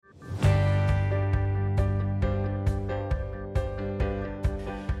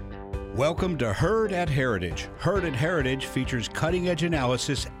Welcome to Heard at Heritage. Heard at Heritage features cutting-edge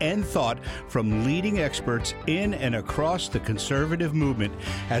analysis and thought from leading experts in and across the conservative movement,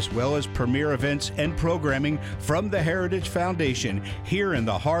 as well as premier events and programming from the Heritage Foundation here in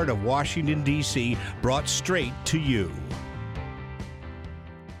the heart of Washington, D.C., brought straight to you.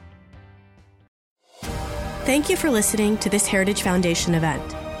 Thank you for listening to this Heritage Foundation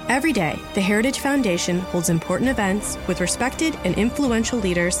event. Every day, the Heritage Foundation holds important events with respected and influential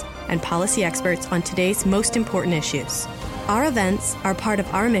leaders and policy experts on today's most important issues. Our events are part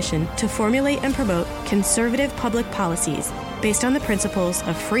of our mission to formulate and promote conservative public policies based on the principles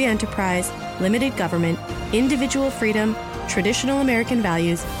of free enterprise, limited government, individual freedom, traditional American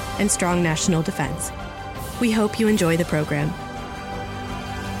values, and strong national defense. We hope you enjoy the program.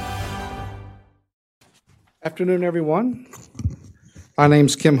 Afternoon, everyone. My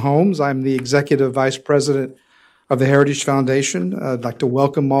name's Kim Holmes. I'm the Executive Vice President of the Heritage Foundation. I'd like to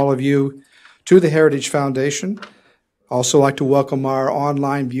welcome all of you to the Heritage Foundation. Also like to welcome our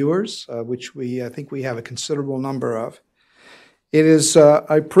online viewers, which I think we have a considerable number of. It is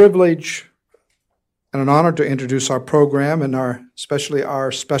a privilege and an honor to introduce our program and especially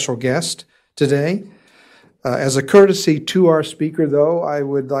our special guest today. As a courtesy to our speaker, though, I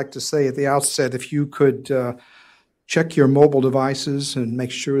would like to say at the outset, if you could check your mobile devices and make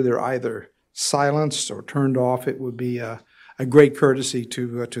sure they're either silenced or turned off, it would be a great courtesy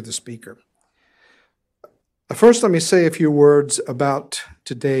to the speaker. First, let me say a few words about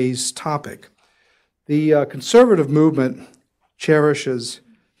today's topic. The conservative movement cherishes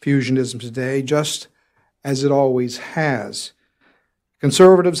fusionism today, just as it always has.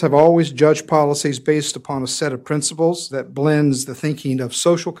 Conservatives have always judged policies based upon a set of principles that blends the thinking of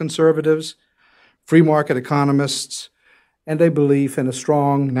social conservatives, free market economists, and a belief in a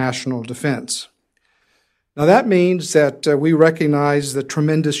strong national defense. Now that means that we recognize the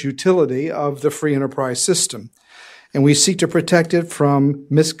tremendous utility of the free enterprise system, and we seek to protect it from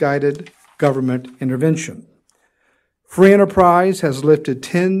misguided government intervention. Free enterprise has lifted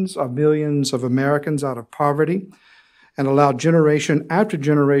tens of millions of Americans out of poverty and allowed generation after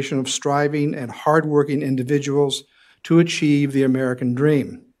generation of striving and hardworking individuals to achieve the American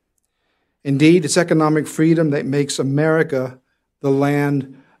dream. Indeed, it's economic freedom that makes America the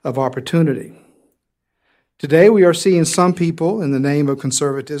land of opportunity. Today, we are seeing some people in the name of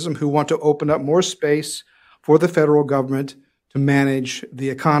conservatism who want to open up more space for the federal government to manage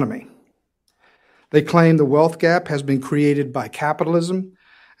the economy. They claim the wealth gap has been created by capitalism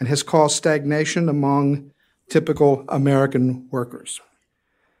and has caused stagnation among typical American workers.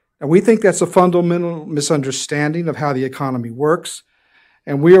 Now, we think that's a fundamental misunderstanding of how the economy works,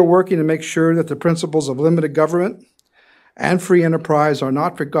 and we are working to make sure that the principles of limited government and free enterprise are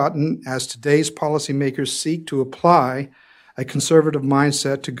not forgotten as today's policymakers seek to apply a conservative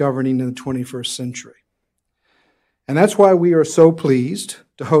mindset to governing in the 21st century. And that's why we are so pleased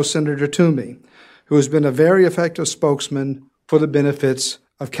to host Senator Toomey, who has been a very effective spokesman for the benefits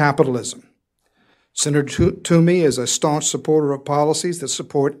of capitalism. Senator Toomey is a staunch supporter of policies that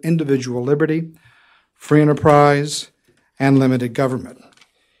support individual liberty, free enterprise, and limited government.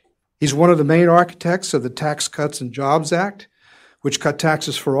 He's one of the main architects of the Tax Cuts and Jobs Act, which cut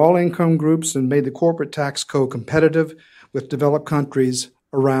taxes for all income groups and made the corporate tax code competitive with developed countries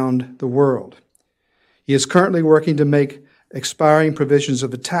around the world. He is currently working to make expiring provisions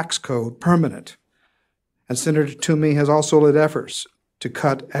of the tax code permanent. And Senator Toomey has also led efforts to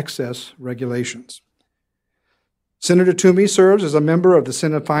cut excess regulations. Senator Toomey serves as a member of the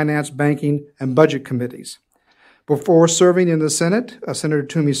Senate Finance, Banking, and Budget Committees. Before serving in the Senate, Senator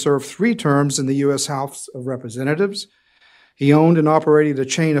Toomey served 3 terms in the U.S. House of Representatives. He owned and operated a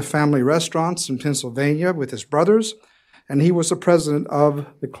chain of family restaurants in Pennsylvania with his brothers, and he was the president of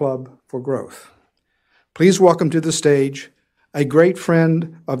the Club for Growth. Please welcome to the stage a great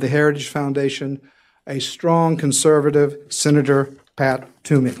friend of the Heritage Foundation, a strong conservative, Senator Pat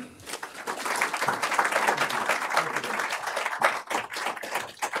Toomey.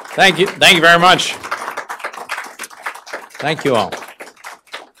 Thank you. Thank you very much. Thank you all.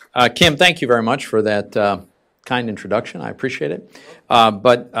 Kim, thank you very much for that kind introduction. I appreciate it.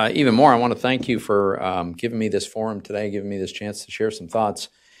 But even more, I want to thank you for giving me this forum today, giving me this chance to share some thoughts.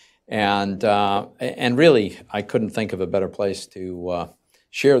 And really, I couldn't think of a better place to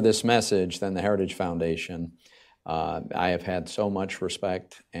share this message than the Heritage Foundation. I have had so much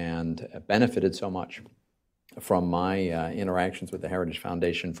respect and benefited so much from my interactions with the Heritage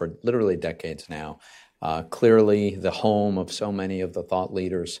Foundation for literally decades now. Clearly the home of so many of the thought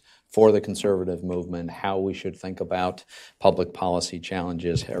leaders for the conservative movement, how we should think about public policy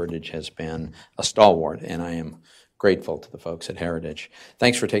challenges. Heritage has been a stalwart, and I am grateful to the folks at Heritage.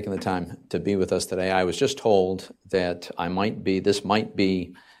 Thanks for taking the time to be with us today. I was just told that this might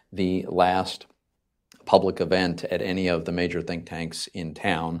be the last public event at any of the major think tanks in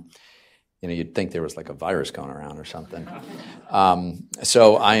town. You'd think there was like a virus going around or something.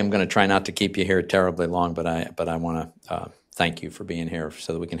 So I am going to try not to keep you here terribly long, but I want to thank you for being here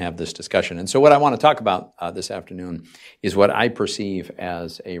so that we can have this discussion. And so what I want to talk about this afternoon is what I perceive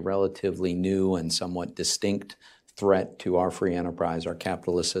as a relatively new and somewhat distinct threat to our free enterprise, our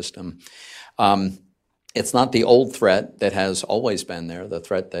capitalist system. It's not the old threat that has always been there, the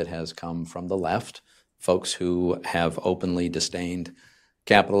threat that has come from the left, folks who have openly disdained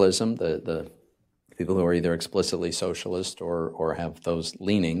capitalism, the people who are either explicitly socialist or have those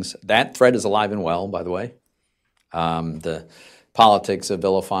leanings. That threat is alive and well, by the way. The politics of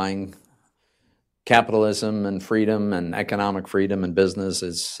vilifying capitalism and freedom and economic freedom and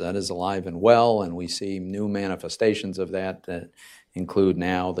business that is alive and well, and we see new manifestations of that include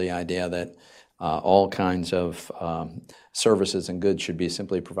now the idea that all kinds of services and goods should be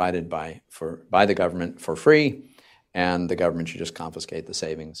simply provided by the government for free, and the government should just confiscate the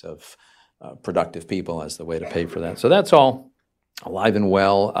savings of productive people as the way to pay for that. So that's all alive and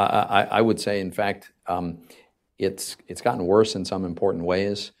well. I would say, in fact, it's gotten worse in some important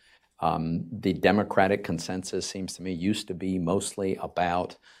ways. The democratic consensus seems to me used to be mostly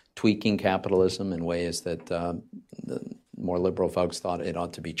about tweaking capitalism in ways that the more liberal folks thought it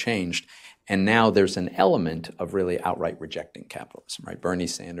ought to be changed. And now there's an element of really outright rejecting capitalism, right? Bernie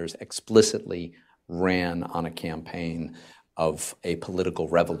Sanders explicitly ran on a campaign of a political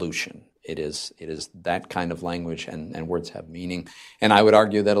revolution. It is that kind of language, and words have meaning. And I would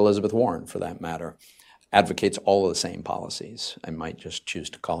argue that Elizabeth Warren, for that matter, advocates all of the same policies. I might just choose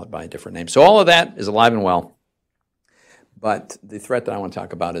to call it by a different name. So all of that is alive and well. But the threat that I want to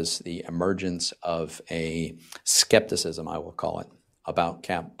talk about is the emergence of a skepticism, I will call it, about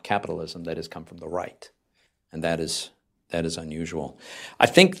capitalism that has come from the right. And that is unusual. I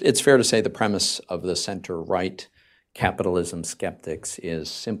think it's fair to say the premise of the center-right capitalism skeptics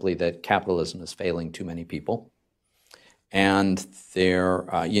is simply that capitalism is failing too many people. And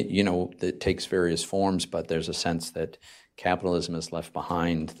it takes various forms, but there's a sense that capitalism has left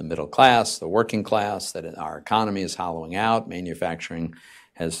behind the middle class, the working class, that our economy is hollowing out, manufacturing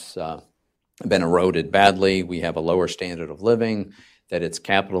has been eroded badly, we have a lower standard of living, that it's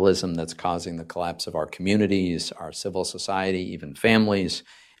capitalism that's causing the collapse of our communities, our civil society, even families,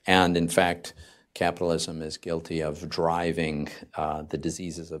 and in fact, capitalism is guilty of driving the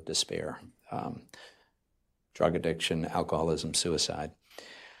diseases of despair. Drug addiction, alcoholism, suicide.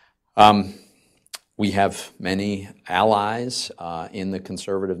 We have many allies in the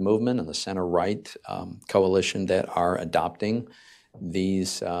conservative movement and the center-right coalition that are adopting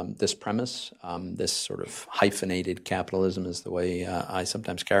this premise. This sort of hyphenated capitalism is the way I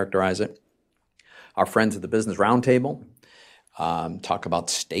sometimes characterize it. Our friends at the Business Roundtable talk about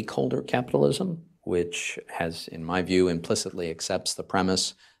stakeholder capitalism, which has, in my view, implicitly accepts the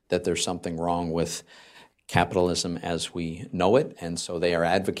premise that there's something wrong with capitalism as we know it, and so they are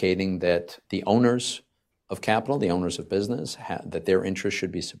advocating that the owners of capital, the owners of business, that their interests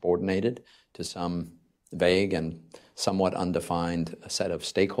should be subordinated to some vague and somewhat undefined set of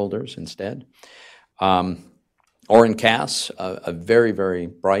stakeholders instead. Oren Cass, a very, very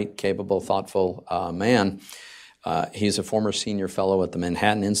bright, capable, thoughtful man. He's a former senior fellow at the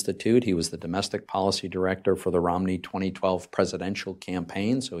Manhattan Institute. He was the domestic policy director for the Romney 2012 presidential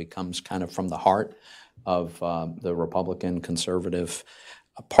campaign, so he comes kind of from the heart of the Republican Conservative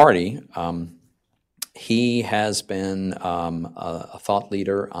Party. He has been a thought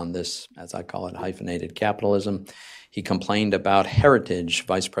leader on this, as I call it, hyphenated capitalism. He complained about Heritage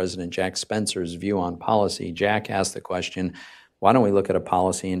Vice President Jack Spencer's view on policy. Jack asked the question, why don't we look at a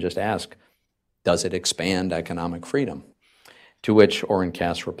policy and just ask, does it expand economic freedom? To which Oren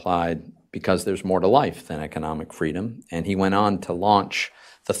Cass replied, because there's more to life than economic freedom. And he went on to launch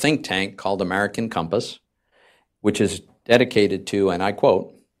the think tank called American Compass, which is dedicated to, and I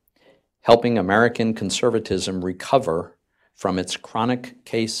quote, helping American conservatism recover from its chronic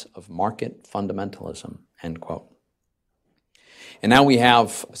case of market fundamentalism, end quote. And now we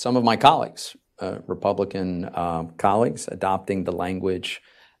have some of my colleagues, Republican colleagues, adopting the language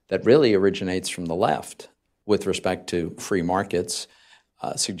that really originates from the left with respect to free markets,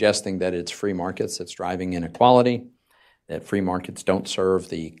 suggesting that it's free markets that's driving inequality, that free markets don't serve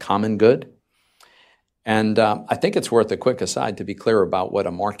the common good. And I think it's worth a quick aside to be clear about what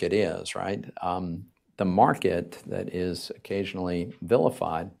a market is, right? The market that is occasionally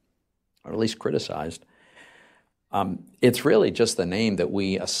vilified, or at least criticized, It's really just the name that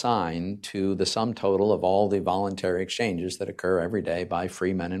we assign to the sum total of all the voluntary exchanges that occur every day by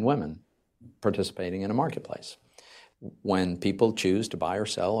free men and women participating in a marketplace. When people choose to buy or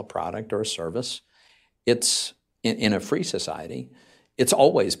sell a product or a service, it's in a free society, it's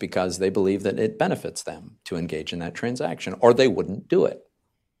always because they believe that it benefits them to engage in that transaction, or they wouldn't do it.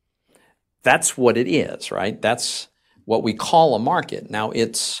 That's what it is, right? That's what we call a market. Now,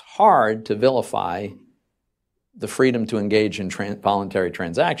 it's hard to vilify the freedom to engage in voluntary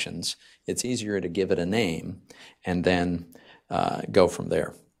transactions. It's easier to give it a name and then go from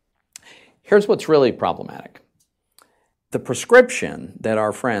there. Here's what's really problematic. The prescription that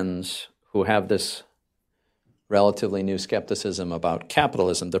our friends who have this relatively new skepticism about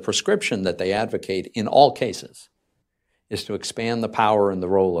capitalism, the prescription that they advocate in all cases is to expand the power and the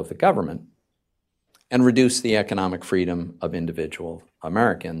role of the government and reduce the economic freedom of individual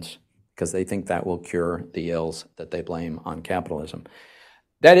Americans, because they think that will cure the ills that they blame on capitalism.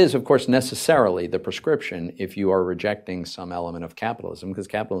 That is, of course, necessarily the prescription if you are rejecting some element of capitalism, because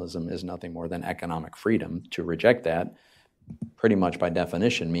capitalism is nothing more than economic freedom. To reject that, pretty much by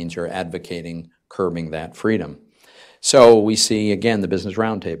definition, means you're advocating curbing that freedom. So we see, again, the Business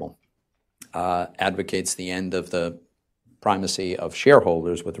Roundtable advocates the end of the primacy of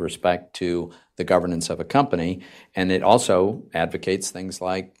shareholders with respect to the governance of a company, and it also advocates things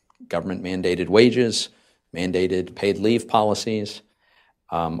like government-mandated wages, mandated paid leave policies.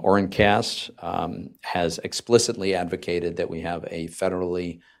 Oren Cass has explicitly advocated that we have a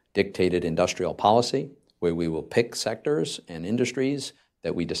federally dictated industrial policy where we will pick sectors and industries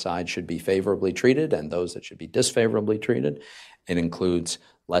that we decide should be favorably treated and those that should be disfavorably treated. It includes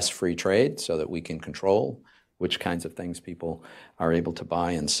less free trade so that we can control which kinds of things people are able to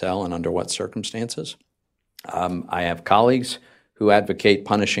buy and sell and under what circumstances. I have colleagues who advocate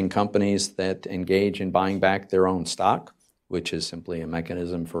punishing companies that engage in buying back their own stock, which is simply a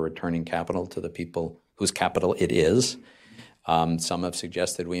mechanism for returning capital to the people whose capital it is. Some have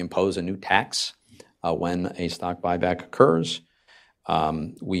suggested we impose a new tax when a stock buyback occurs.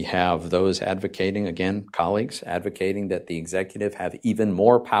 We have those advocating, again, colleagues advocating that the executive have even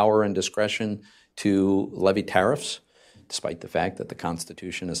more power and discretion to levy tariffs, despite the fact that the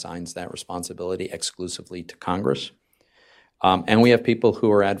Constitution assigns that responsibility exclusively to Congress. And we have people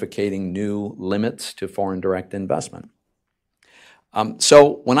who are advocating new limits to foreign direct investment.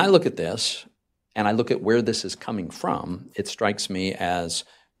 So when I look at this, and I look at where this is coming from, it strikes me as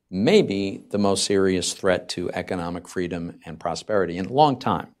maybe the most serious threat to economic freedom and prosperity in a long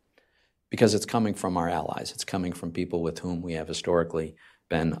time, because it's coming from our allies. It's coming from people with whom we have historically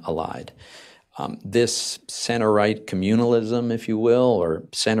been allied. This center-right communalism, if you will, or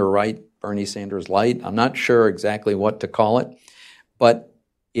center-right Bernie Sanders light, I'm not sure exactly what to call it, but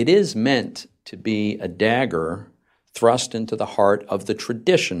it is meant to be a dagger thrust into the heart of the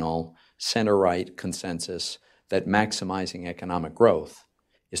traditional center-right consensus that maximizing economic growth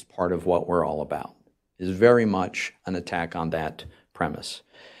is part of what we're all about. It is very much an attack on that premise.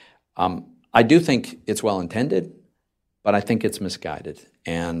 I do think it's well-intended, but I think it's misguided,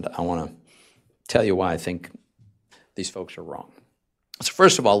 and I want to tell you why I think these folks are wrong. So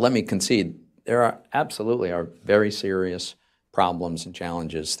first of all, let me concede there are absolutely very serious problems and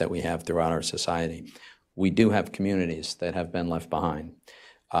challenges that we have throughout our society. We do have communities that have been left behind.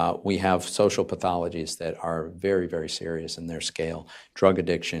 We have social pathologies that are very, very serious in their scale. Drug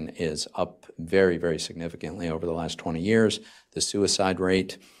addiction is up very, very significantly over the last 20 years. The suicide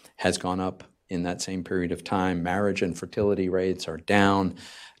rate has gone up in that same period of time. Marriage and fertility rates are down.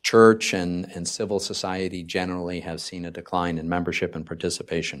 Church and civil society generally have seen a decline in membership and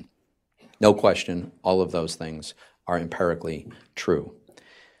participation. No question, all of those things are empirically true.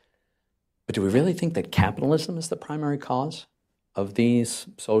 But do we really think that capitalism is the primary cause of these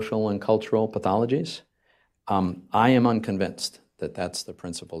social and cultural pathologies? I am unconvinced that that's the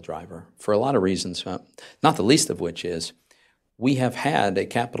principal driver for a lot of reasons, not the least of which is we have had a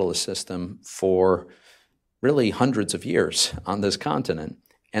capitalist system for really hundreds of years on this continent.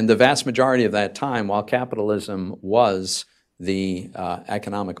 And the vast majority of that time, while capitalism was the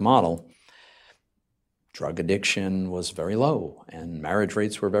economic model, drug addiction was very low, and marriage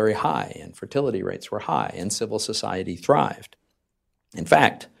rates were very high, and fertility rates were high, and civil society thrived. In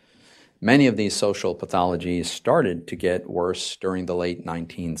fact, many of these social pathologies started to get worse during the late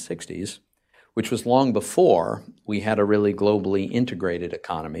 1960s, which was long before we had a really globally integrated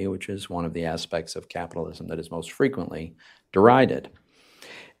economy, which is one of the aspects of capitalism that is most frequently derided.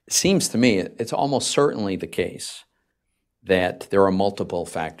 It seems to me it's almost certainly the case that there are multiple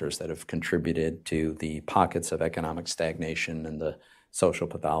factors that have contributed to the pockets of economic stagnation and the social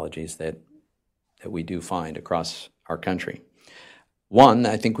pathologies that that we do find across our country. One,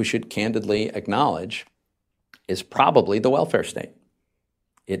 I think we should candidly acknowledge, is probably the welfare state.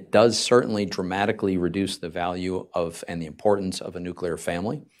 It does certainly dramatically reduce the value of and the importance of a nuclear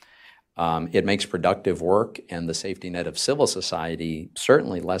family. It makes productive work and the safety net of civil society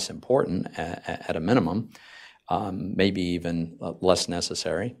certainly less important at a minimum, maybe even less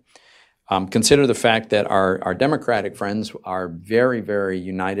necessary. Consider the fact that our Democratic friends are very, very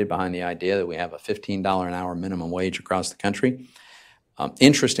united behind the idea that we have a $15 an hour minimum wage across the country.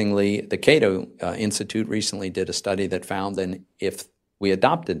 Interestingly, the Cato Institute recently did a study that found that if we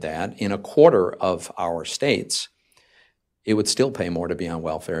adopted that in a quarter of our states, it would still pay more to be on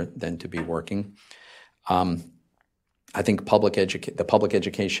welfare than to be working. I think the public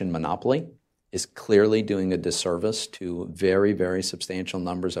education monopoly is clearly doing a disservice to very, very substantial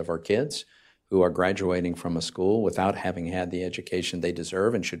numbers of our kids who are graduating from a school without having had the education they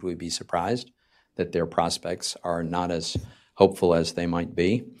deserve. And should we be surprised that their prospects are not as hopeful as they might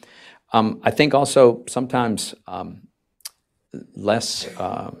be? I think also sometimes less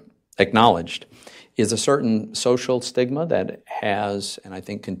acknowledged is a certain social stigma that has, and I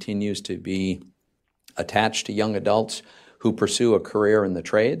think continues to be attached to young adults who pursue a career in the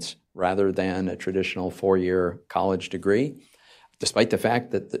trades rather than a traditional four-year college degree, despite the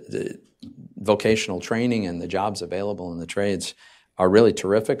fact that the vocational training and the jobs available in the trades are really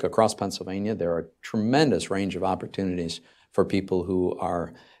terrific. Across Pennsylvania, there are a tremendous range of opportunities for people who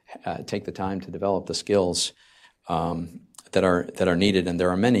are take the time to develop the skills that are needed, and there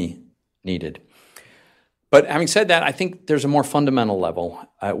are many needed. But having said that, I think there's a more fundamental level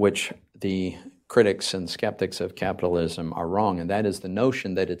at which the critics and skeptics of capitalism are wrong, and that is the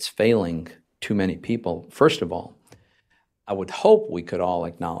notion that it's failing too many people. First of all, I would hope we could all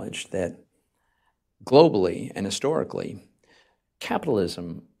acknowledge that globally and historically,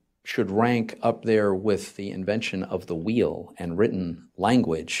 capitalism should rank up there with the invention of the wheel and written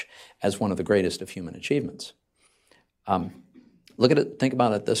language as one of the greatest of human achievements. Look at it, think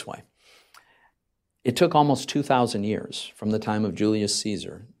about it this way. It took almost 2,000 years from the time of Julius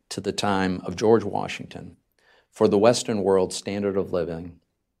Caesar to the time of George Washington for the Western world's standard of living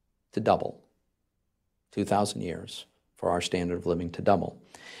to double. 2,000 years for our standard of living to double.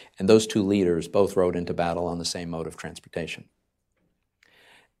 And those two leaders both rode into battle on the same mode of transportation.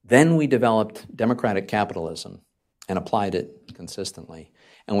 Then we developed democratic capitalism and applied it consistently.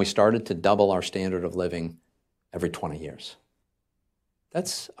 And we started to double our standard of living every 20 years.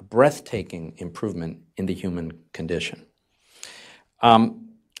 That's a breathtaking improvement in the human condition.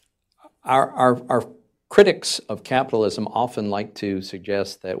 Our critics of capitalism often like to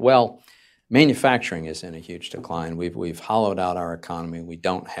suggest that, well, manufacturing is in a huge decline. We've hollowed out our economy. We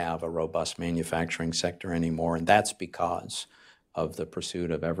don't have a robust manufacturing sector anymore, and that's because of the pursuit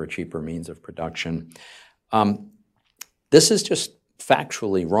of ever cheaper means of production. This is just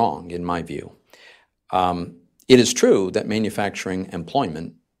factually wrong, in my view. It is true that manufacturing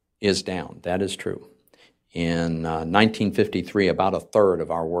employment is down. That is true. In 1953, about a third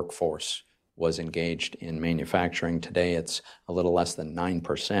of our workforce was engaged in manufacturing. Today, it's a little less than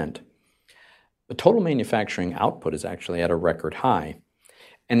 9%. But total manufacturing output is actually at a record high.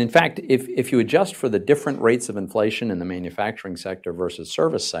 And in fact, if you adjust for the different rates of inflation in the manufacturing sector versus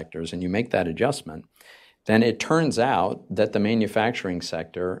service sectors, and you make that adjustment, then it turns out that the manufacturing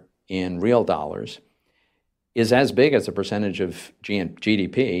sector in real dollars is as big as a percentage of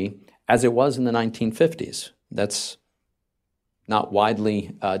GDP as it was in the 1950s. That's not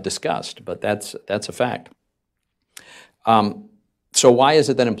widely discussed, but that's a fact. So why is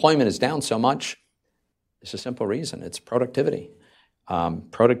it that employment is down so much? It's a simple reason. It's productivity.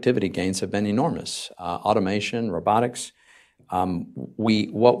 Productivity gains have been enormous. Automation, robotics.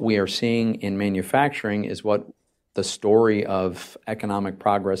 What we are seeing in manufacturing is what the story of economic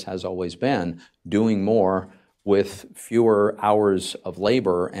progress has always been, doing more with fewer hours of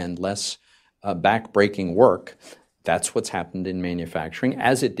labor and less back-breaking work. That's what's happened in manufacturing,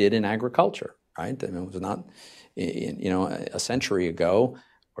 as it did in agriculture, right? I mean, it was not, a century ago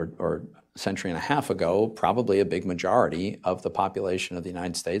or a century and a half ago, probably a big majority of the population of the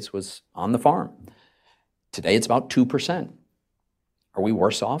United States was on the farm. Today, it's about 2%. Are we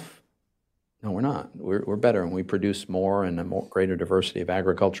worse off? No, we're not. We're better, and we produce more and a greater diversity of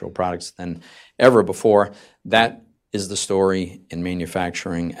agricultural products than ever before. That is the story in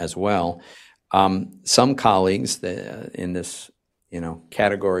manufacturing as well. Some colleagues in this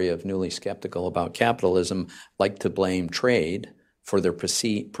category of newly skeptical about capitalism like to blame trade for their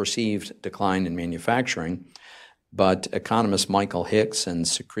perceived decline in manufacturing, but economists Michael Hicks and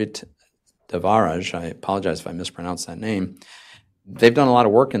Sucrit Devaraj, I apologize if I mispronounced that name, they've done a lot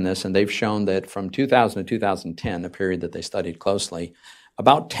of work in this, and they've shown that from 2000 to 2010, the period that they studied closely,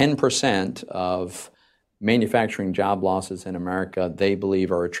 about 10% of manufacturing job losses in America, they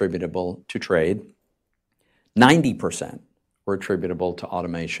believe, are attributable to trade. 90% were attributable to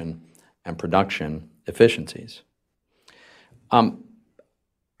automation and production efficiencies.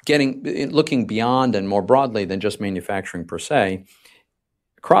 Looking beyond and more broadly than just manufacturing per se,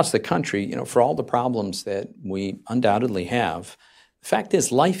 across the country, for all the problems that we undoubtedly have, the fact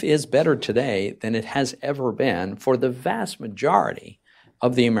is life is better today than it has ever been for the vast majority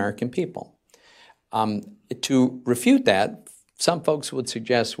of the American people. To refute that, some folks would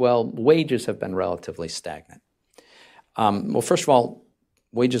suggest, well, wages have been relatively stagnant. Well, first of all,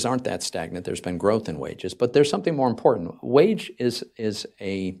 wages aren't that stagnant. There's been growth in wages, but there's something more important. Wage is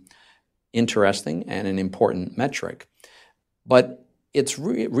a interesting and an important metric, but its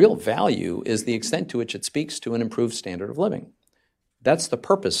real value is the extent to which it speaks to an improved standard of living. That's the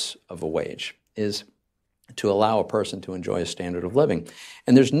purpose of a wage, is to allow a person to enjoy a standard of living.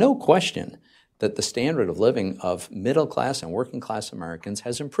 And there's no question that the standard of living of middle-class and working-class Americans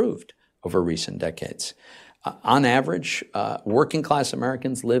has improved over recent decades. On average, working-class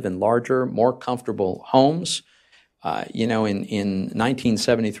Americans live in larger, more comfortable homes. In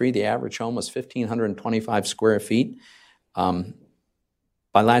 1973, the average home was 1,525 square feet.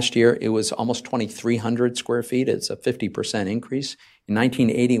 By last year, it was almost 2,300 square feet. It's a 50% increase. In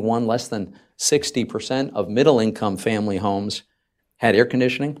 1981, less than 60% of middle-income family homes had air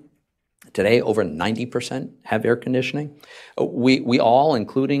conditioning. Today, over 90% have air conditioning. We all,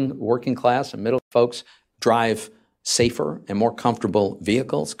 including working class and middle folks, drive safer and more comfortable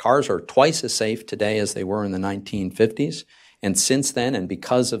vehicles. Cars are twice as safe today as they were in the 1950s. And since then, and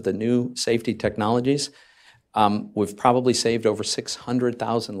because of the new safety technologies, we've probably saved over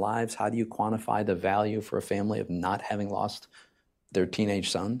 600,000 lives. How do you quantify the value for a family of not having lost their teenage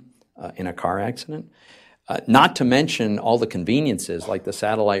son in a car accident? Not to mention all the conveniences like the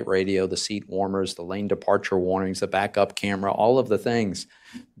satellite radio, the seat warmers, the lane departure warnings, the backup camera, all of the things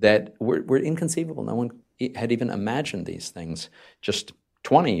that were inconceivable. No one had even imagined these things just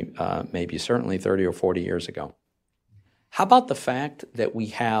 20, maybe certainly 30 or 40 years ago. How about the fact that we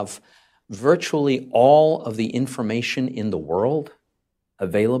have virtually all of the information in the world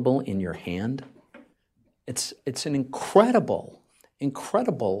available in your hand? It's an incredible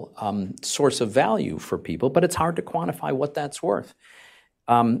source of value for people, but it's hard to quantify what that's worth.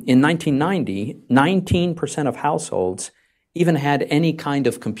 In 1990, 19% of households even had any kind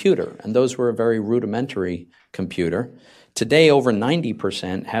of computer, and those were a very rudimentary computer. Today, over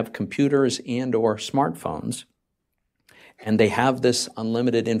 90% have computers and or smartphones, and they have this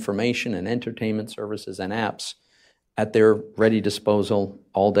unlimited information and entertainment services and apps at their ready disposal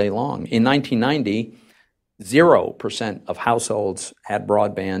all day long. In 1990, 0% of households had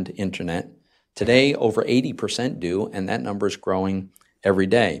broadband internet. Today, over 80% do, and that number is growing every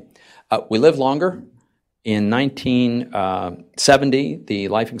day. We live longer. In 1970, the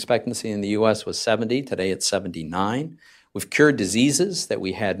life expectancy in the U.S. was 70. Today, it's 79. We've cured diseases that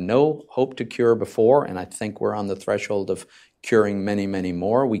we had no hope to cure before, and I think we're on the threshold of curing many, many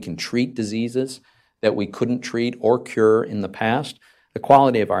more. We can treat diseases that we couldn't treat or cure in the past. The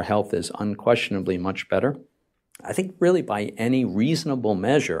quality of our health is unquestionably much better. I think really by any reasonable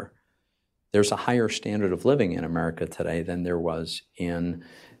measure, there's a higher standard of living in America today than there was in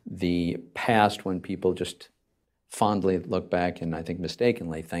the past, when people just fondly look back and I think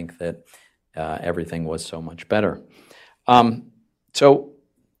mistakenly think that everything was so much better. So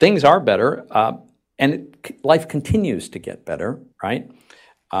things are better, and life continues to get better, right?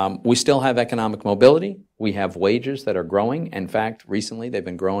 We still have economic mobility. We have wages that are growing. In fact, recently they've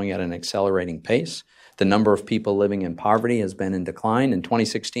been growing at an accelerating pace. The number of people living in poverty has been in decline. In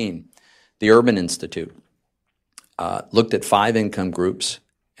 2016, the Urban Institute looked at 5 income groups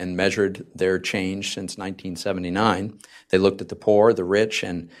and measured their change since 1979. They looked at the poor, the rich,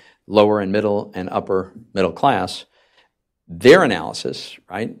 and lower and middle and upper middle class. Their analysis,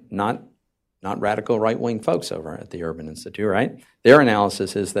 right, not radical right-wing folks over at the Urban Institute, right? Their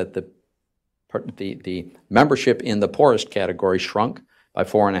analysis is that the membership in the poorest category shrunk by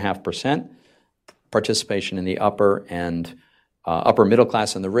 4.5%. Participation in the upper and upper middle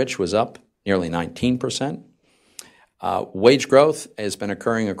class and the rich was up nearly 19%. Wage growth has been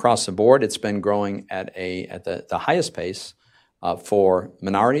occurring across the board. It's been growing at the highest pace for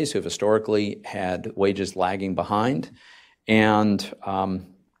minorities who have historically had wages lagging behind, and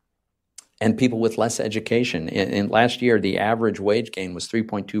people with less education. In last year, the average wage gain was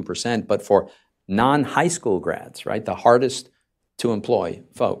 3.2%, but for non-high school grads, right, the hardest to employ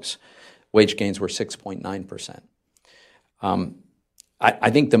folks, wage gains were 6.9%.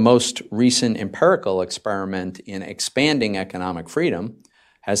 I think the most recent empirical experiment in expanding economic freedom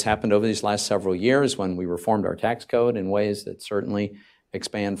has happened over these last several years when we reformed our tax code in ways that certainly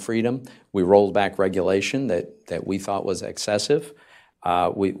expand freedom. We rolled back regulation that we thought was excessive.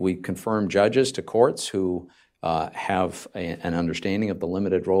 We confirmed judges to courts who have an understanding of the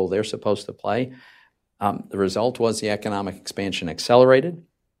limited role they're supposed to play. The result was the economic expansion accelerated.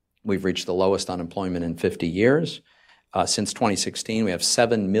 We've reached the lowest unemployment in 50 years. Since 2016, we have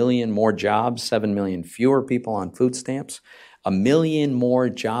 7 million more jobs, 7 million fewer people on food stamps, 1 million more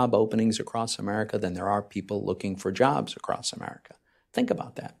job openings across America than there are people looking for jobs across America. Think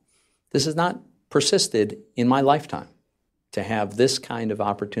about that. This has not persisted in my lifetime to have this kind of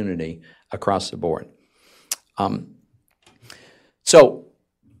opportunity across the board. So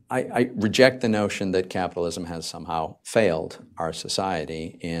I reject the notion that capitalism has somehow failed our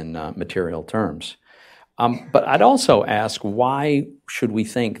society in material terms. But I'd also ask, why should we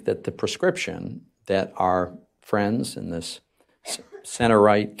think that the prescription that our friends in this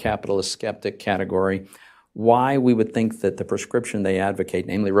center-right capitalist skeptic category, why we would think that the prescription they advocate,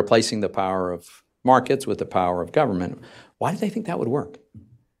 namely replacing the power of markets with the power of government, why do they think that would work?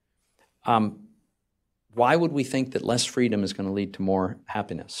 Why would we think that less freedom is going to lead to more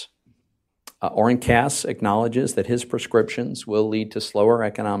happiness? Oren Cass acknowledges that his prescriptions will lead to slower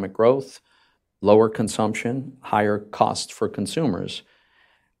economic growth, lower consumption, higher costs for consumers.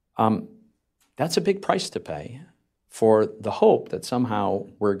 That's a big price to pay for the hope that somehow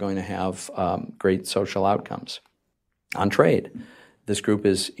we're going to have great social outcomes. On trade, this group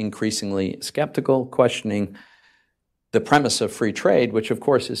is increasingly skeptical, questioning the premise of free trade, which of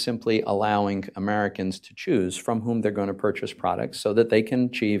course is simply allowing Americans to choose from whom they're going to purchase products so that they can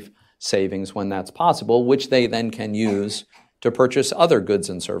achieve savings when that's possible, which they then can use to purchase other goods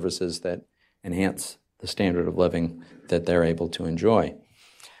and services that enhance the standard of living that they're able to enjoy.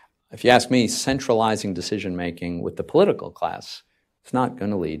 If you ask me, centralizing decision-making with the political class is not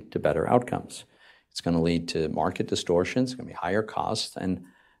going to lead to better outcomes. It's going to lead to market distortions, it's going to be higher costs, and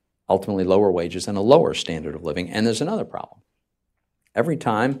ultimately lower wages and a lower standard of living. And there's another problem. Every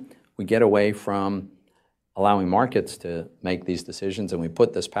time we get away from allowing markets to make these decisions and we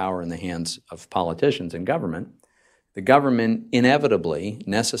put this power in the hands of politicians and government, the government inevitably,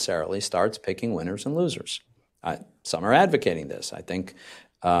 necessarily starts picking winners and losers. Some are advocating this. I think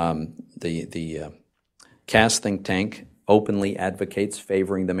the Cass think tank openly advocates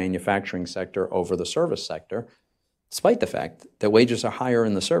favoring the manufacturing sector over the service sector, despite the fact that wages are higher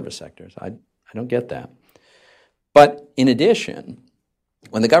in the service sectors. I don't get that. But in addition,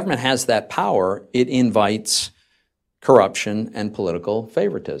 when the government has that power, it invites corruption and political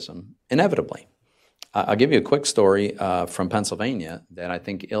favoritism, inevitably. I'll give you a quick story from Pennsylvania that I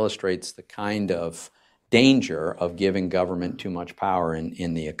think illustrates the kind of danger of giving government too much power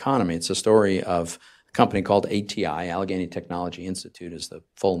in the economy. It's a story of a company called ATI, Allegheny Technology Institute is the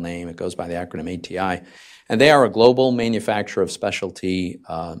full name. It goes by the acronym ATI. And they are a global manufacturer of specialty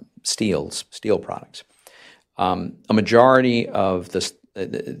steel products. A majority of the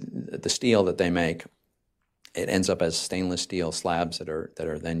steel that they make, it ends up as stainless steel slabs that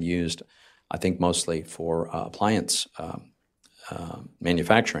are then used, I think, mostly for appliance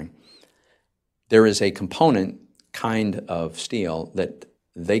manufacturing. There is a component kind of steel that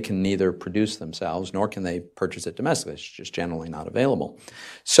they can neither produce themselves nor can they purchase it domestically. It's just generally not available.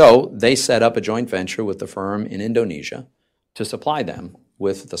 So they set up a joint venture with the firm in Indonesia to supply them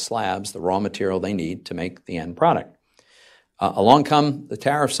with the slabs, the raw material they need to make the end product. Along come the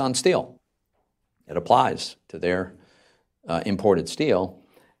tariffs on steel. It applies to their imported steel,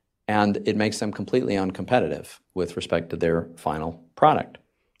 and it makes them completely uncompetitive with respect to their final product.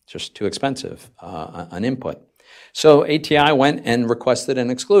 It's just too expensive an input. So ATI went and requested an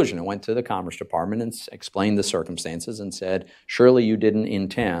exclusion. It went to the Commerce Department and explained the circumstances and said, surely you didn't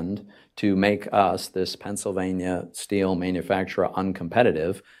intend to make us, this Pennsylvania steel manufacturer,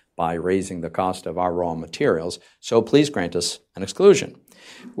 uncompetitive by raising the cost of our raw materials, so please grant us an exclusion.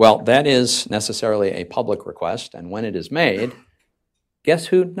 Well, that is necessarily a public request, and when it is made, guess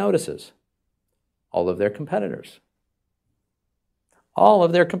who notices? All of their competitors. All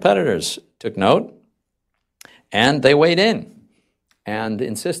of their competitors took note, and they weighed in and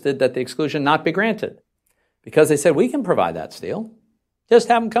insisted that the exclusion not be granted because they said, we can provide that steel, just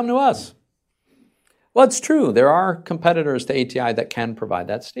have them come to us. Well, it's true. There are competitors to ATI that can provide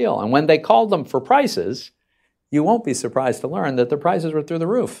that steel. And when they called them for prices, you won't be surprised to learn that the prices were through the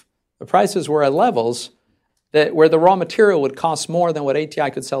roof. The prices were at levels where the raw material would cost more than what ATI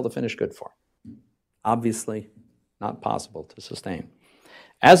could sell the finished good for. Obviously not possible to sustain.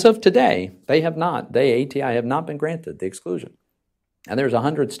 As of today, ATI have not been granted the exclusion. And there's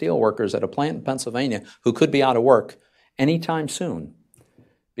 100 steel workers at a plant in Pennsylvania who could be out of work anytime soon,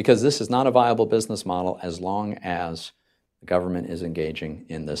 because this is not a viable business model as long as the government is engaging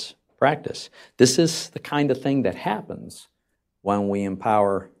in this practice. This is the kind of thing that happens when we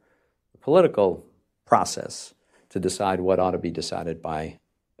empower the political process to decide what ought to be decided by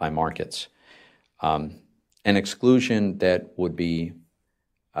markets. An exclusion that would be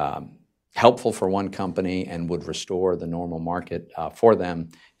helpful for one company and would restore the normal market for them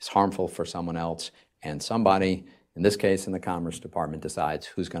is harmful for someone else, and somebody, in this case in the Commerce Department, decides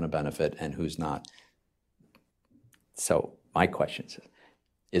who's going to benefit and who's not. So my question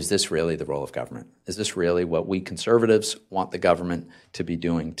is this really the role of government? Is this really what we conservatives want the government to be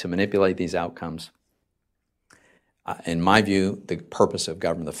doing, to manipulate these outcomes? In my view, the purpose of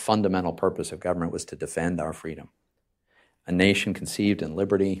government, the fundamental purpose of government, was to defend our freedom. A nation conceived in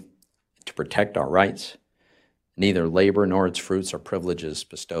liberty, to protect our rights. Neither labor nor its fruits are privileges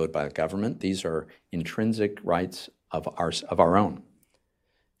bestowed by the government. These are intrinsic rights of our own.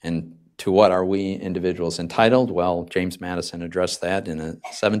 And to what are we individuals entitled? Well, James Madison addressed that in a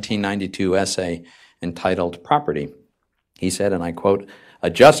 1792 essay entitled Property. He said, and I quote,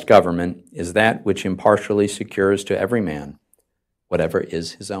 "A just government is that which impartially secures to every man whatever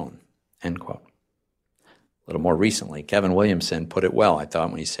is his own," end quote. A little more recently, Kevin Williamson put it well, I thought,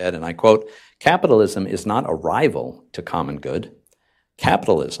 when he said, and I quote, "Capitalism is not a rival to common good.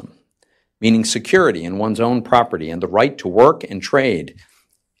 Capitalism, meaning security in one's own property and the right to work and trade,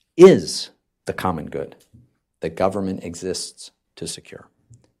 is the common good that government exists to secure."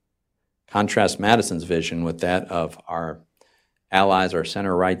 Contrast Madison's vision with that of our allies, our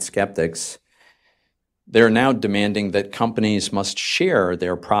center-right skeptics. They're now demanding that companies must share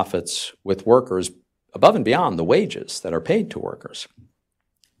their profits with workers above and beyond the wages that are paid to workers.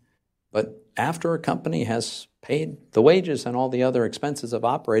 But after a company has paid the wages and all the other expenses of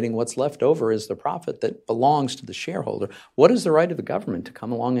operating, what's left over is the profit that belongs to the shareholder. What is the right of the government to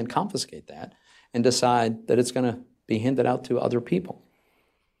come along and confiscate that and decide that it's going to be handed out to other people?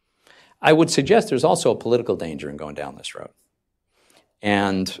 I would suggest there's also a political danger in going down this road.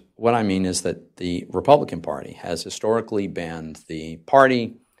 And what I mean is that the Republican Party has historically been the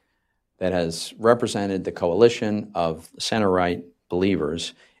party that has represented the coalition of center-right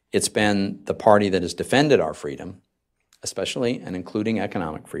believers. It's been the party that has defended our freedom, especially and including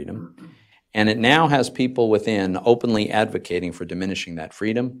economic freedom. And it now has people within openly advocating for diminishing that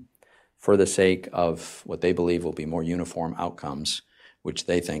freedom for the sake of what they believe will be more uniform outcomes, which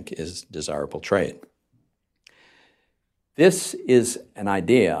they think is desirable trade. This is an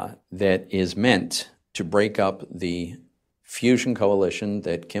idea that is meant to break up the fusion coalition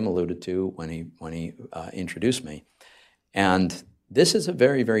that Kim alluded to when he introduced me. And this is a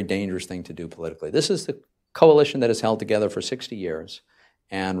very, very dangerous thing to do politically. This is the coalition that has held together for 60 years,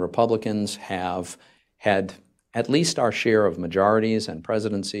 and Republicans have had at least our share of majorities and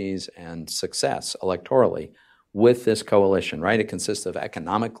presidencies and success electorally with this coalition, right? It consists of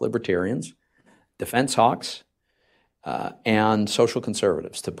economic libertarians, defense hawks, and social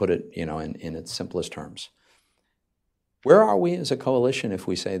conservatives, to put it, in its simplest terms. Where are we as a coalition if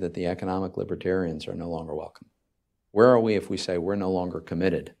we say that the economic libertarians are no longer welcome? Where are we if we say we're no longer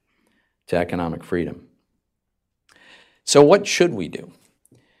committed to economic freedom? So what should we do?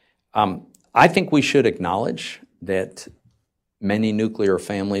 I think we should acknowledge that many nuclear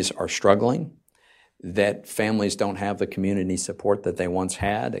families are struggling, that families don't have the community support that they once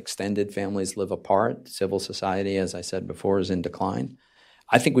had. Extended families live apart. Civil society, as I said before, is in decline.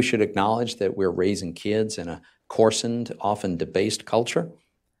 I think we should acknowledge that we're raising kids in a coarsened, often debased culture,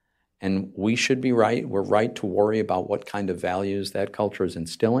 and we should be right. We're right to worry about what kind of values that culture is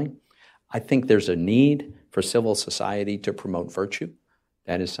instilling. I think there's a need for civil society to promote virtue.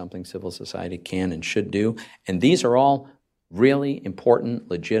 That is something civil society can and should do. And these are all really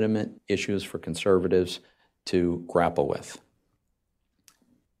important, legitimate issues for conservatives to grapple with.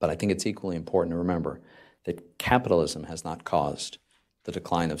 But I think it's equally important to remember that capitalism has not caused the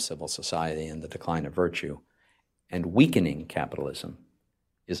decline of civil society and the decline of virtue, and weakening capitalism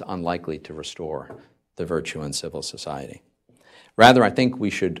is unlikely to restore the virtue in civil society. Rather, I think we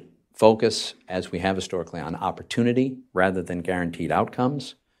should focus, as we have historically, on opportunity rather than guaranteed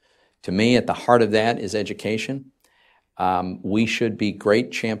outcomes. To me, at the heart of that is education. We should be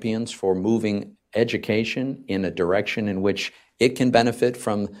great champions for moving education in a direction in which it can benefit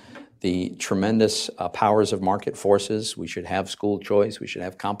from the tremendous powers of market forces. We should have school choice. We should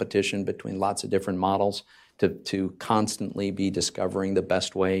have competition between lots of different models to constantly be discovering the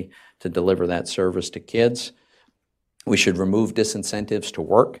best way to deliver that service to kids. We should remove disincentives to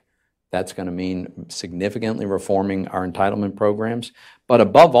work, That's going to mean significantly reforming our entitlement programs. But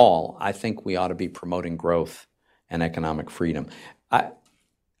above all, I think we ought to be promoting growth and economic freedom.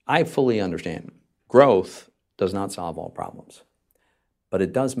 I fully understand growth does not solve all problems, but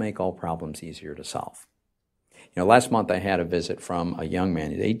it does make all problems easier to solve. Last month I had a visit from a young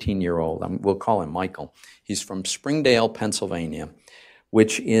man, he's 18-year-old, we'll call him Michael. He's from Springdale, Pennsylvania,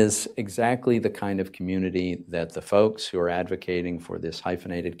 which is exactly the kind of community that the folks who are advocating for this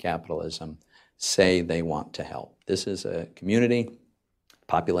hyphenated capitalism say they want to help. This is a community,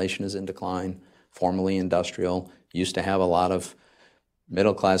 population is in decline, formerly industrial, used to have a lot of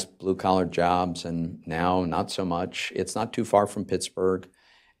middle-class, blue-collar jobs, and now not so much. It's not too far from Pittsburgh,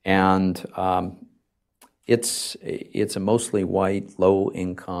 and it's a mostly white,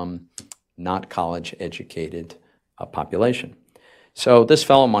 low-income, not college-educated population. So this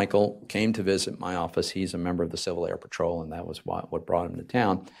fellow, Michael, came to visit my office. He's a member of the Civil Air Patrol, and that was what brought him to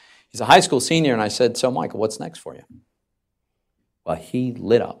town. He's a high school senior, and I said, "So, Michael, what's next for you?" Well, he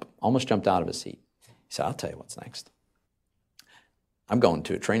lit up, almost jumped out of his seat. He said, "I'll tell you what's next. I'm going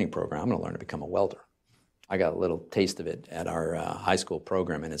to a training program. I'm going to learn to become a welder. I got a little taste of it at our high school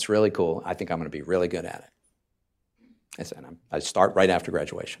program, and it's really cool. I think I'm going to be really good at it." I said, "I start right after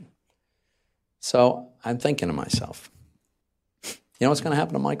graduation." So I'm thinking to myself, you know what's going to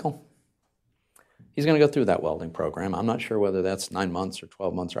happen to Michael? He's going to go through that welding program. I'm not sure whether that's 9 months or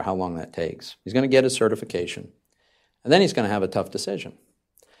 12 months or how long that takes. He's going to get his certification. And then he's going to have a tough decision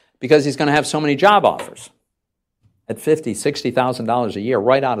because he's going to have so many job offers at $50,000, $60,000 a year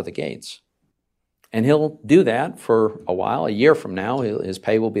right out of the gates. And he'll do that for a while. A year from now, his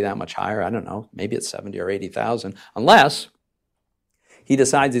pay will be that much higher. I don't know, maybe it's $70,000 or $80,000, unless he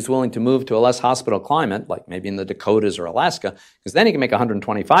decides he's willing to move to a less hospitable climate, like maybe in the Dakotas or Alaska, because then he can make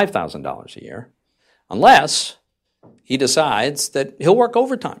 $125,000 a year, unless he decides that he'll work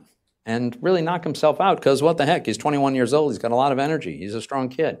overtime and really knock himself out, because what the heck, he's 21 years old, he's got a lot of energy, he's a strong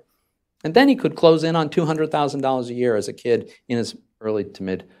kid. And then he could close in on $200,000 a year as a kid in his early to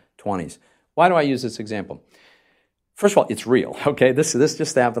mid-20s. Why do I use this example? First of all, it's real, okay? This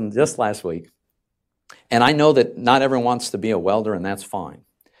just happened just last week. And I know that not everyone wants to be a welder, and that's fine.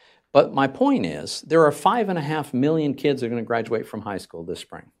 But my point is, there are 5.5 million kids that are going to graduate from high school this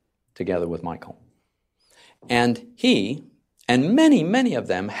spring, together with Michael. And he, and many, many of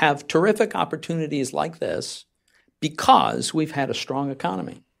them, have terrific opportunities like this because we've had a strong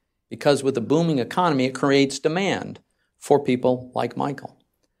economy. Because with a booming economy, it creates demand for people like Michael.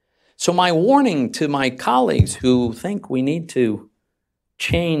 So my warning to my colleagues who think we need to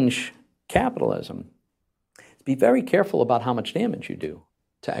change capitalism is be very careful about how much damage you do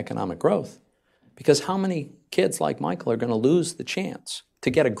to economic growth. Because how many kids like Michael are going to lose the chance to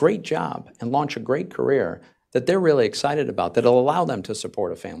get a great job and launch a great career that they're really excited about, that'll allow them to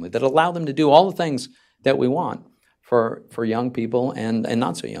support a family, that'll allow them to do all the things that we want for young people and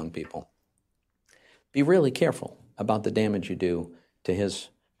not so young people. Be really careful about the damage you do to his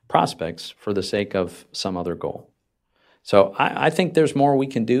prospects for the sake of some other goal. So I think there's more we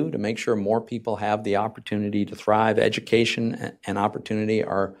can do to make sure more people have the opportunity to thrive. Education and opportunity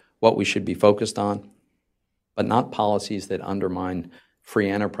are what we should be focused on, but not policies that undermine free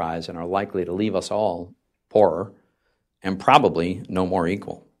enterprise and are likely to leave us all poorer and probably no more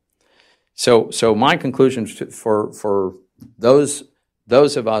equal. So my conclusion for those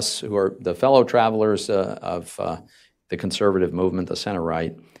of us who are the fellow travelers of the conservative movement, the center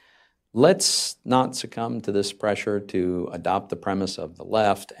right, let's not succumb to this pressure to adopt the premise of the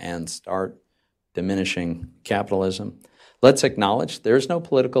left and start diminishing capitalism. Let's acknowledge there's no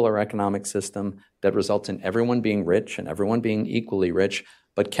political or economic system that results in everyone being rich and everyone being equally rich,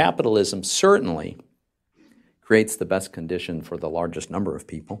 but capitalism certainly creates the best condition for the largest number of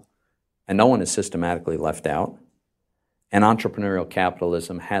people, and no one is systematically left out. And entrepreneurial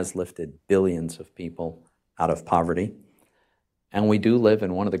capitalism has lifted billions of people out of poverty. And we do live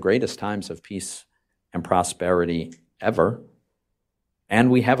in one of the greatest times of peace and prosperity ever. And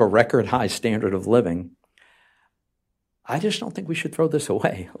we have a record high standard of living. I just don't think we should throw this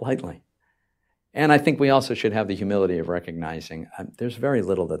away lightly. And I think we also should have the humility of recognizing there's very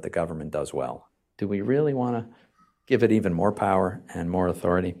little that the government does well. Do we really want to give it even more power and more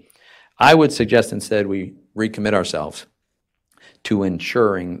authority? I would suggest instead we recommit ourselves to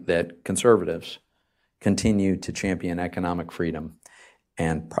ensuring that conservatives continue to champion economic freedom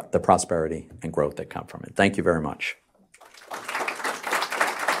and the prosperity and growth that come from it. Thank you very much.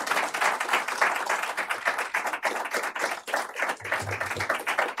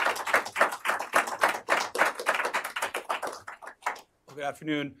 Good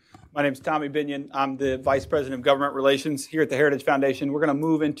afternoon. My name is Tommy Binion. I'm the Vice President of Government Relations here at the Heritage Foundation. We're going to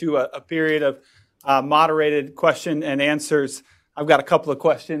move into a period of moderated question and answers. I've got a couple of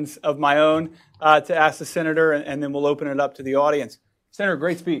questions of my own to ask the Senator, and then we'll open it up to the audience. Senator,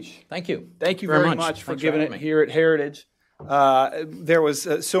 great speech. Thank you. Thank you very much for giving it here at Heritage. There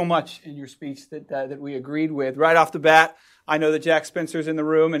was so much in your speech that we agreed with. Right off the bat, I know that Jack Spencer's in the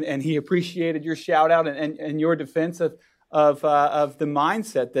room, and he appreciated your shout-out and your defense of the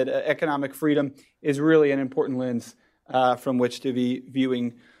mindset that economic freedom is really an important lens from which to be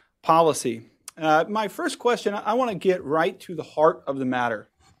viewing policy. My first question, I want to get right to the heart of the matter.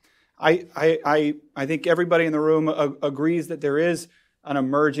 I think everybody in the room agrees that there is an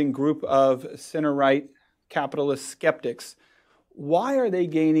emerging group of center-right capitalist skeptics. Why are they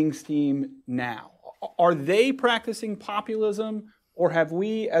gaining steam now? Are they practicing populism, or have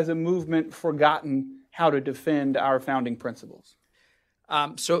we as a movement forgotten how to defend our founding principles?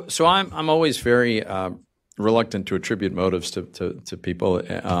 So I'm always very reluctant to attribute motives to people.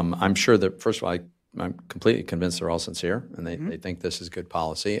 I'm sure that, first of all, I'm completely convinced they're all sincere, and they think this is good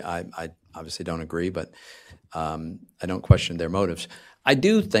policy. I obviously don't agree, but I don't question their motives. I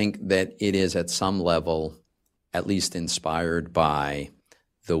do think that it is at some level at least inspired by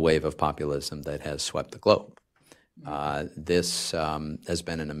the wave of populism that has swept the globe. This has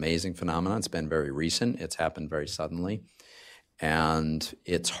been an amazing phenomenon. It's been very recent. It's happened very suddenly. And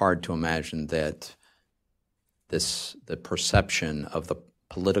it's hard to imagine that the perception of the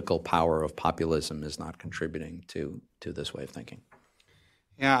political power of populism is not contributing to this way of thinking.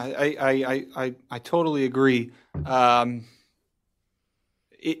 Yeah, I totally agree.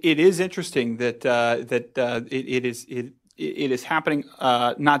 It is interesting that it is happening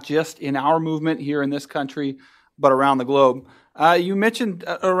not just in our movement here in this country, but around the globe. You mentioned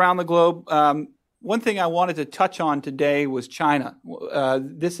around the globe. One thing I wanted to touch on today was China.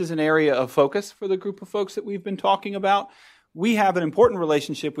 This is an area of focus for the group of folks that we've been talking about. We have an important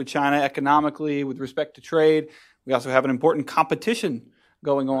relationship with China economically with respect to trade. We also have an important competition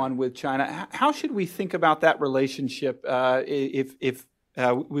going on with China. How should we think about that relationship if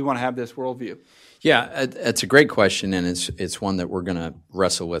we want to have this worldview? Yeah, it's a great question, and it's one that we're going to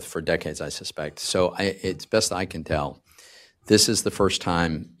wrestle with for decades, I suspect. So it's best I can tell. This is the first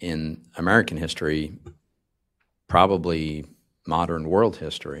time in American history, probably modern world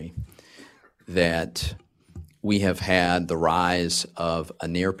history, that we have had the rise of a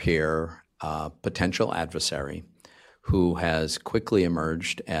near-peer potential adversary who has quickly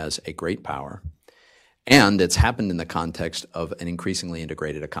emerged as a great power. And it's happened in the context of an increasingly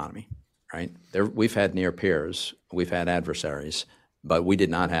integrated economy, right? We've had near peers, we've had adversaries, but we did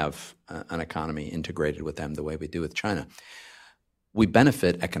not have an economy integrated with them the way we do with China. We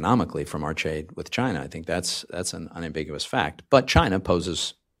benefit economically from our trade with China. I think that's an unambiguous fact. But China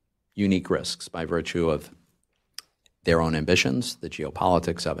poses unique risks by virtue of their own ambitions, the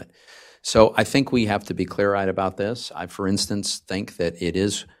geopolitics of it. So I think we have to be clear-eyed about this. I, for instance, think that it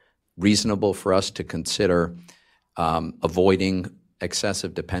is reasonable for us to consider avoiding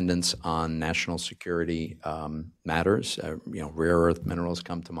excessive dependence on national security matters. Rare earth minerals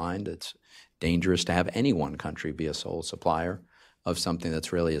come to mind. It's dangerous to have any one country be a sole supplier of something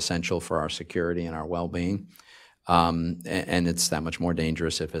that's really essential for our security and our well-being. And it's that much more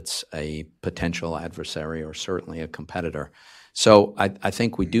dangerous if it's a potential adversary or certainly a competitor. So I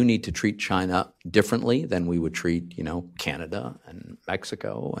think we do need to treat China differently than we would treat, Canada and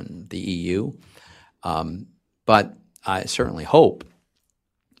Mexico and the EU. But I certainly hope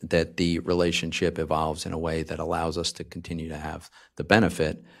that the relationship evolves in a way that allows us to continue to have the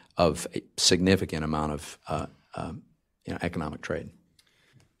benefit of a significant amount of economic trade.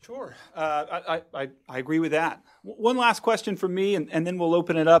 Sure. I agree with that. One last question from me, and then we'll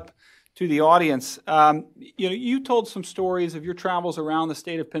open it up to the audience. You told some stories of your travels around the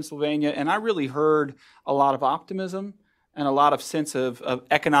state of Pennsylvania, and I really heard a lot of optimism and a lot of sense of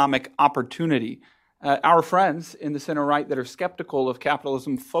economic opportunity. Our friends in the center right that are skeptical of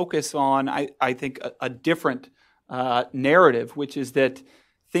capitalism focus on, I think, a different narrative, which is that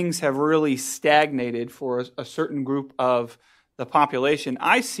things have really stagnated for a certain group of the population.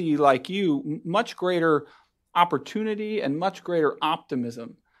 I see, like you, much greater opportunity and much greater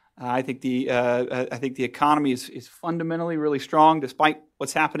optimism. I think the economy is fundamentally really strong, despite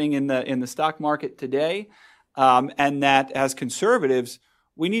what's happening in the stock market today, and that as conservatives,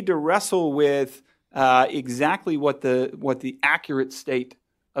 we need to wrestle with exactly what the accurate state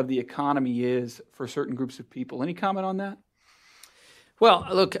of the economy is for certain groups of people. Any comment on that? Well,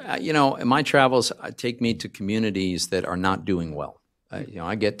 look, in my travels, take me to communities that are not doing well.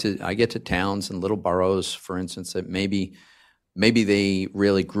 I get to towns and little boroughs, for instance, that maybe maybe they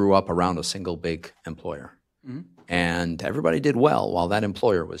really grew up around a single big employer. And everybody did well while that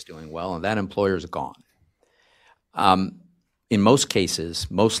employer was doing well, and that employer's gone. In most cases,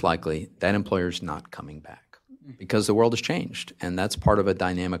 most likely, that employer's not coming back because the world has changed, and that's part of a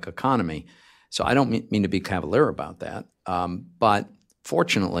dynamic economy. So I don't mean to be cavalier about that, but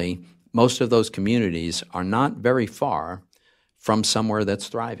fortunately, most of those communities are not very far from somewhere that's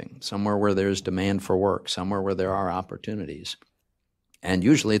thriving, somewhere where there's demand for work, somewhere where there are opportunities. And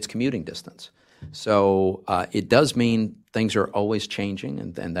usually it's commuting distance. So it does mean things are always changing,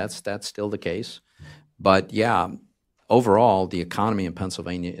 and that's still the case. But yeah, overall, the economy in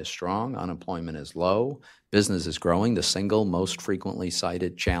Pennsylvania is strong. Unemployment is low. Business is growing. The single most frequently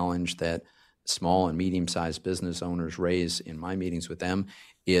cited challenge that small and medium-sized business owners raise in my meetings with them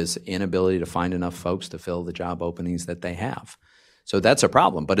is inability to find enough folks to fill the job openings that they have. So that's a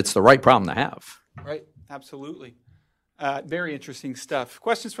problem, but it's the right problem to have. Right, absolutely. Very interesting stuff.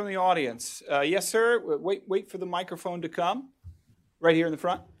 Questions from the audience? Yes, sir. Wait for the microphone to come. Right here in the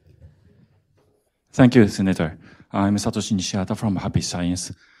front. Thank you, Senator. I'm Satoshi Nishihata from Happy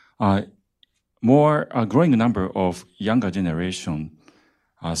Science. A growing number of younger generation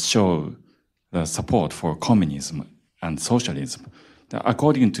show the support for communism and socialism.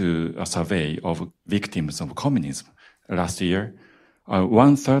 According to a survey of victims of communism last year,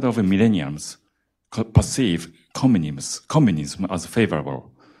 1/3 of millennials perceive communism as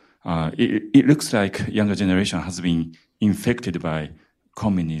favorable. It looks like younger generation has been infected by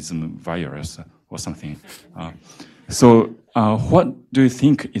communism virus or something. So what do you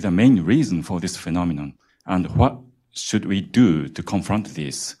think is the main reason for this phenomenon, and what should we do to confront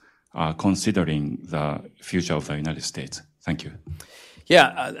this, considering the future of the United States? Thank you.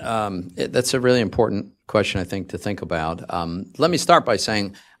 Yeah, that's a really important question, I think, to think about. Let me start by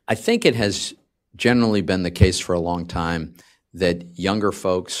saying I think it has generally been the case for a long time that younger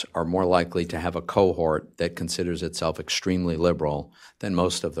folks are more likely to have a cohort that considers itself extremely liberal than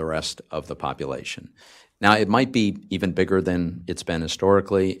most of the rest of the population. Now, it might be even bigger than it's been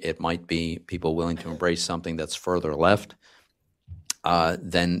historically. It might be people willing to embrace something that's further left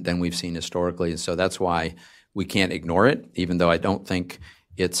than we've seen historically. So that's why we can't ignore it, even though I don't think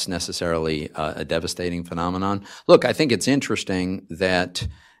it's necessarily a devastating phenomenon. Look, I think it's interesting that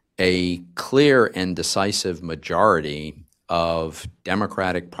a clear and decisive majority of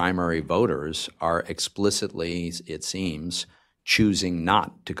Democratic primary voters are explicitly, it seems, choosing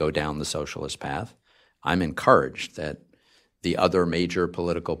not to go down the socialist path. I'm encouraged that the other major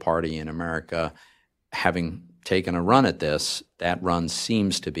political party in America, having taken a run at this, that run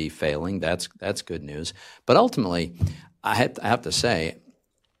seems to be failing. That's good news. But ultimately, I have to say,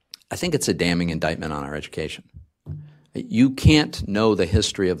 I think it's a damning indictment on our education. You can't know the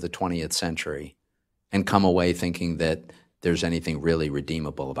history of the 20th century and come away thinking that there's anything really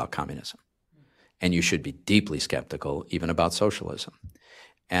redeemable about communism. And you should be deeply skeptical even about socialism.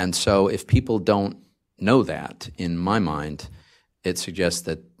 And so if people don't know that, in my mind, it suggests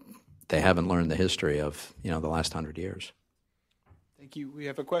that they haven't learned the history of, the last 100 years. Thank you. We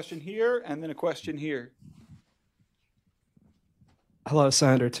have a question here and then a question here. Hello,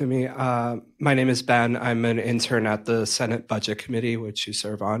 Senator Toomey. My name is Ben. I'm an intern at the Senate Budget Committee, which you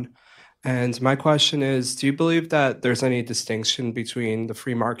serve on. And my question is, do you believe that there's any distinction between the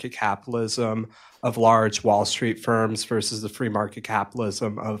free market capitalism of large Wall Street firms versus the free market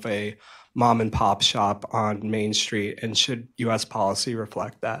capitalism of a mom and pop shop on Main Street? And should U.S. policy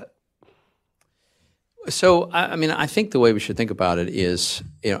reflect that? So, I think the way we should think about it is,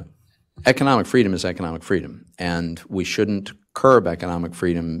 economic freedom is economic freedom, and we shouldn't curb economic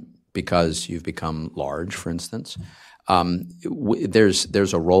freedom because you've become large, for instance.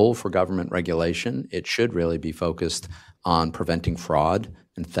 There's a role for government regulation. It should really be focused on preventing fraud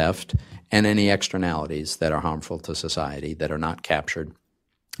and theft and any externalities that are harmful to society that are not captured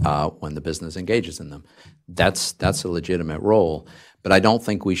when the business engages in them. That's a legitimate role. But I don't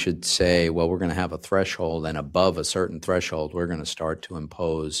think we should say, well, we're going to have a threshold, and above a certain threshold, we're going to start to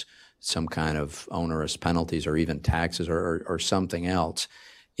impose some kind of onerous penalties or even taxes or something else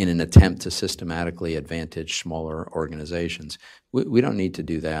in an attempt to systematically advantage smaller organizations. We don't need to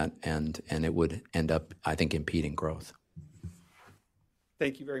do that, and it would end up, I think, impeding growth.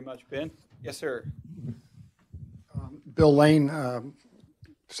 Thank you very much, Ben. Yes, sir. Bill Lane,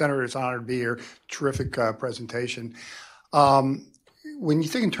 Senator, it's an honor to be here. Terrific presentation. When you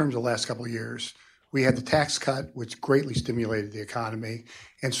think in terms of the last couple of years, we had the tax cut, which greatly stimulated the economy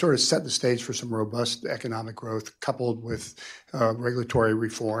and sort of set the stage for some robust economic growth, coupled with regulatory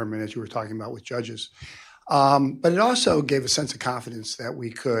reform, and as you were talking about with judges. But it also gave a sense of confidence that we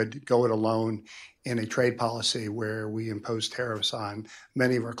could go it alone in a trade policy where we imposed tariffs on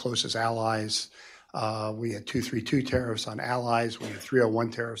many of our closest allies. We had 232 tariffs on allies. We had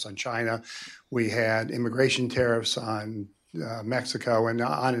 301 tariffs on China. We had immigration tariffs on Mexico, and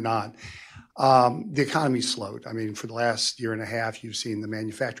on and on. The economy slowed. I mean, for the last year and a half, you've seen the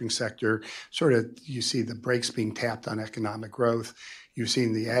manufacturing sector you see the brakes being tapped on economic growth. You've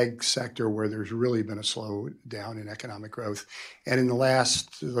seen the ag sector where there's really been a slowdown in economic growth. And in the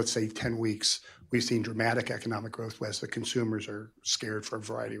last, let's say, 10 weeks, we've seen dramatic economic growth as the consumers are scared for a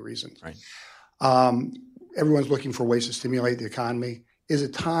variety of reasons. Right. Everyone's looking for ways to stimulate the economy. Is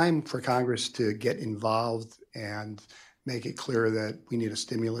it time for Congress to get involved and make it clear that we need a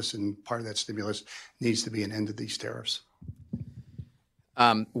stimulus, and part of that stimulus needs to be an end to these tariffs?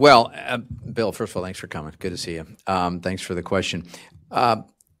 Bill, first of all, thanks for coming. Good to see you. Thanks for the question.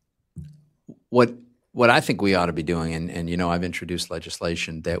 What I think we ought to be doing, and you know, I've introduced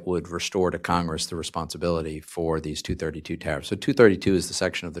legislation that would restore to Congress the responsibility for these 232 tariffs. So 232 is the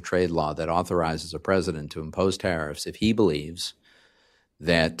section of the trade law that authorizes a president to impose tariffs if he believes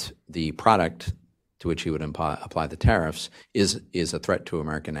that the product to which he would apply the tariffs is a threat to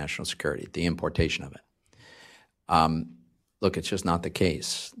American national security, the importation of it. Look, it's just not the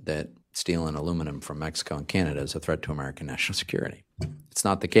case that steel and aluminum from Mexico and Canada is a threat to American national security. It's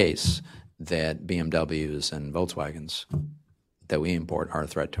not the case that BMWs and Volkswagens that we import are a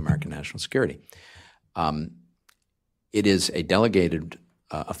threat to American national security. It is a delegated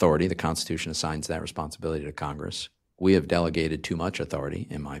authority. The Constitution assigns that responsibility to Congress. We have delegated too much authority,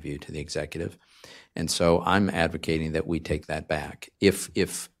 in my view, to the executive. And so I'm advocating that we take that back. If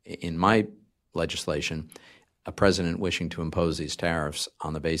in my legislation, a president wishing to impose these tariffs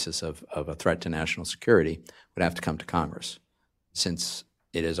on the basis of a threat to national security would have to come to Congress, since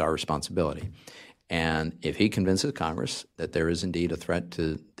it is our responsibility. And if he convinces Congress that there is indeed a threat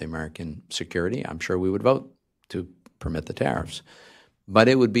to the American security, I'm sure we would vote to permit the tariffs. But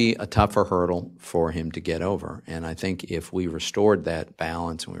it would be a tougher hurdle for him to get over. And I think if we restored that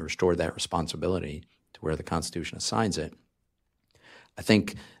balance and we restored that responsibility to where the Constitution assigns it, I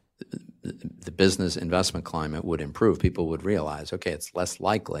think the business investment climate would improve. People would realize, okay, it's less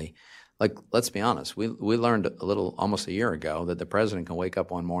likely. Like, let's be honest, we learned almost a year ago that the president can wake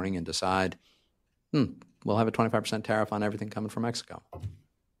up one morning and decide, we'll have a 25% tariff on everything coming from Mexico.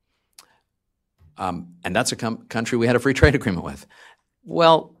 And that's a country we had a free trade agreement with.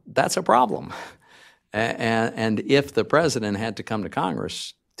 Well, that's a problem. And if the president had to come to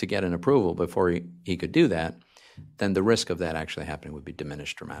Congress to get an approval before he could do that, then the risk of that actually happening would be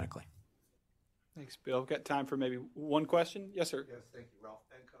diminished dramatically. Thanks, Bill. We've got time for maybe one question. Yes, sir. Yes, thank you. Ralph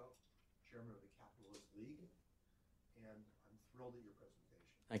Benko, Chairman of the Capitalist League, and I'm thrilled at your presentation.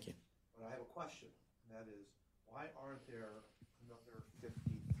 Thank you. But I have a question, and that is, why aren't there another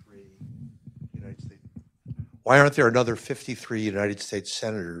 53 United States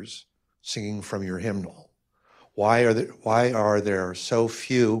senators singing from your hymnal? Why are there so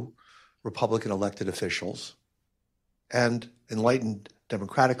few Republican elected officials and enlightened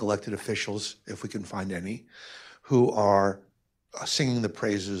Democratic elected officials, if we can find any, who are singing the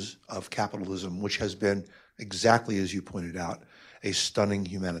praises of capitalism, which has been, exactly as you pointed out, a stunning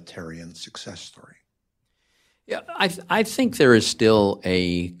humanitarian success story? Yeah, I think there is still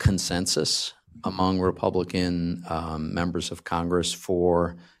a consensus among Republican members of Congress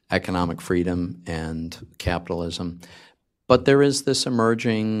for economic freedom and capitalism. But there is this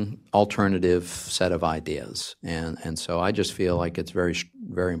emerging alternative set of ideas. And so I just feel like it's very,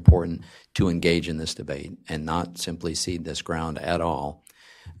 very important to engage in this debate and not simply cede this ground at all.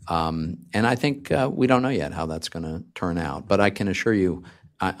 And I think we don't know yet how that's going to turn out. But I can assure you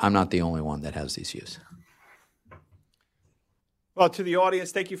I'm not the only one that has these views. Well, to the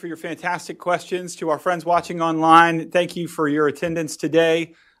audience, thank you for your fantastic questions. To our friends watching online, thank you for your attendance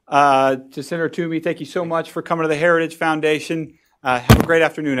today. To Senator Toomey, thank you so much for coming to the Heritage Foundation. Have a great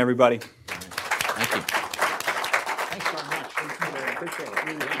afternoon, everybody. Thank you. Thanks very much. Appreciate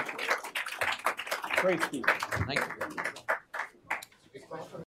it. Great speech. Thank you.